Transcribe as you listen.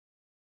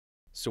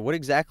So what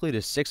exactly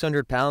does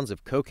 600 pounds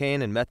of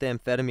cocaine and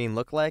methamphetamine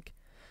look like?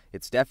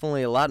 It's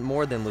definitely a lot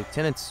more than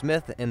Lieutenant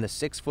Smith, and the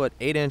 6-foot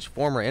 8-inch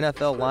former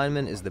NFL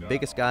lineman is the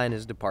biggest guy in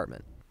his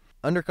department.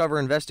 Undercover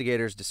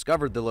investigators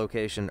discovered the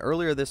location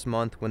earlier this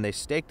month when they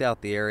staked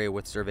out the area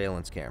with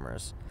surveillance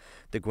cameras.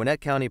 The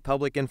Gwinnett County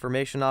Public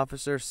Information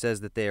Officer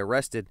says that they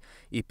arrested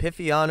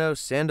Epifanio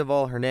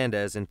Sandoval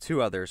Hernandez and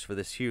 2 others for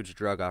this huge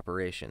drug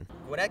operation.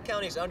 Gwinnett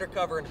County's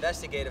undercover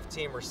investigative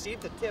team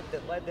received a tip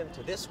that led them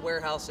to this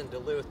warehouse in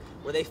Duluth,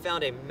 where they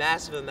found a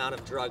massive amount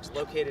of drugs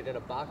located in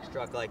a box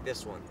truck like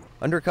this one.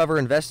 Undercover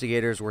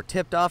investigators were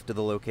tipped off to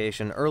the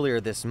location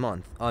earlier this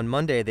month. On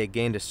Monday, they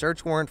gained a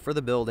search warrant for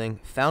the building,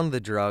 found the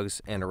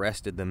drugs, and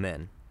arrested the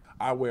men.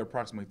 I weigh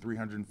approximately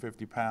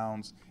 350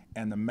 pounds,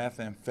 and the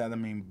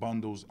methamphetamine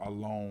bundles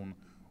alone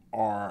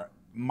are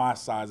my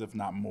size, if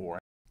not more.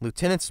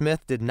 Lieutenant Smith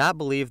did not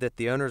believe that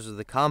the owners of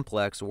the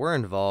complex were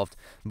involved,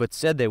 but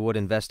said they would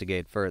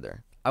investigate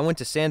further. I went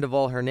to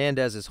Sandoval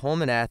Hernandez's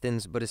home in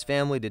Athens, but his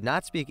family did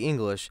not speak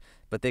English,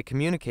 but they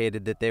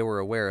communicated that they were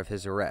aware of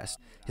his arrest.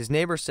 His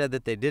neighbors said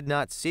that they did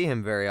not see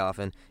him very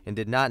often and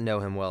did not know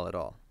him well at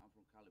all.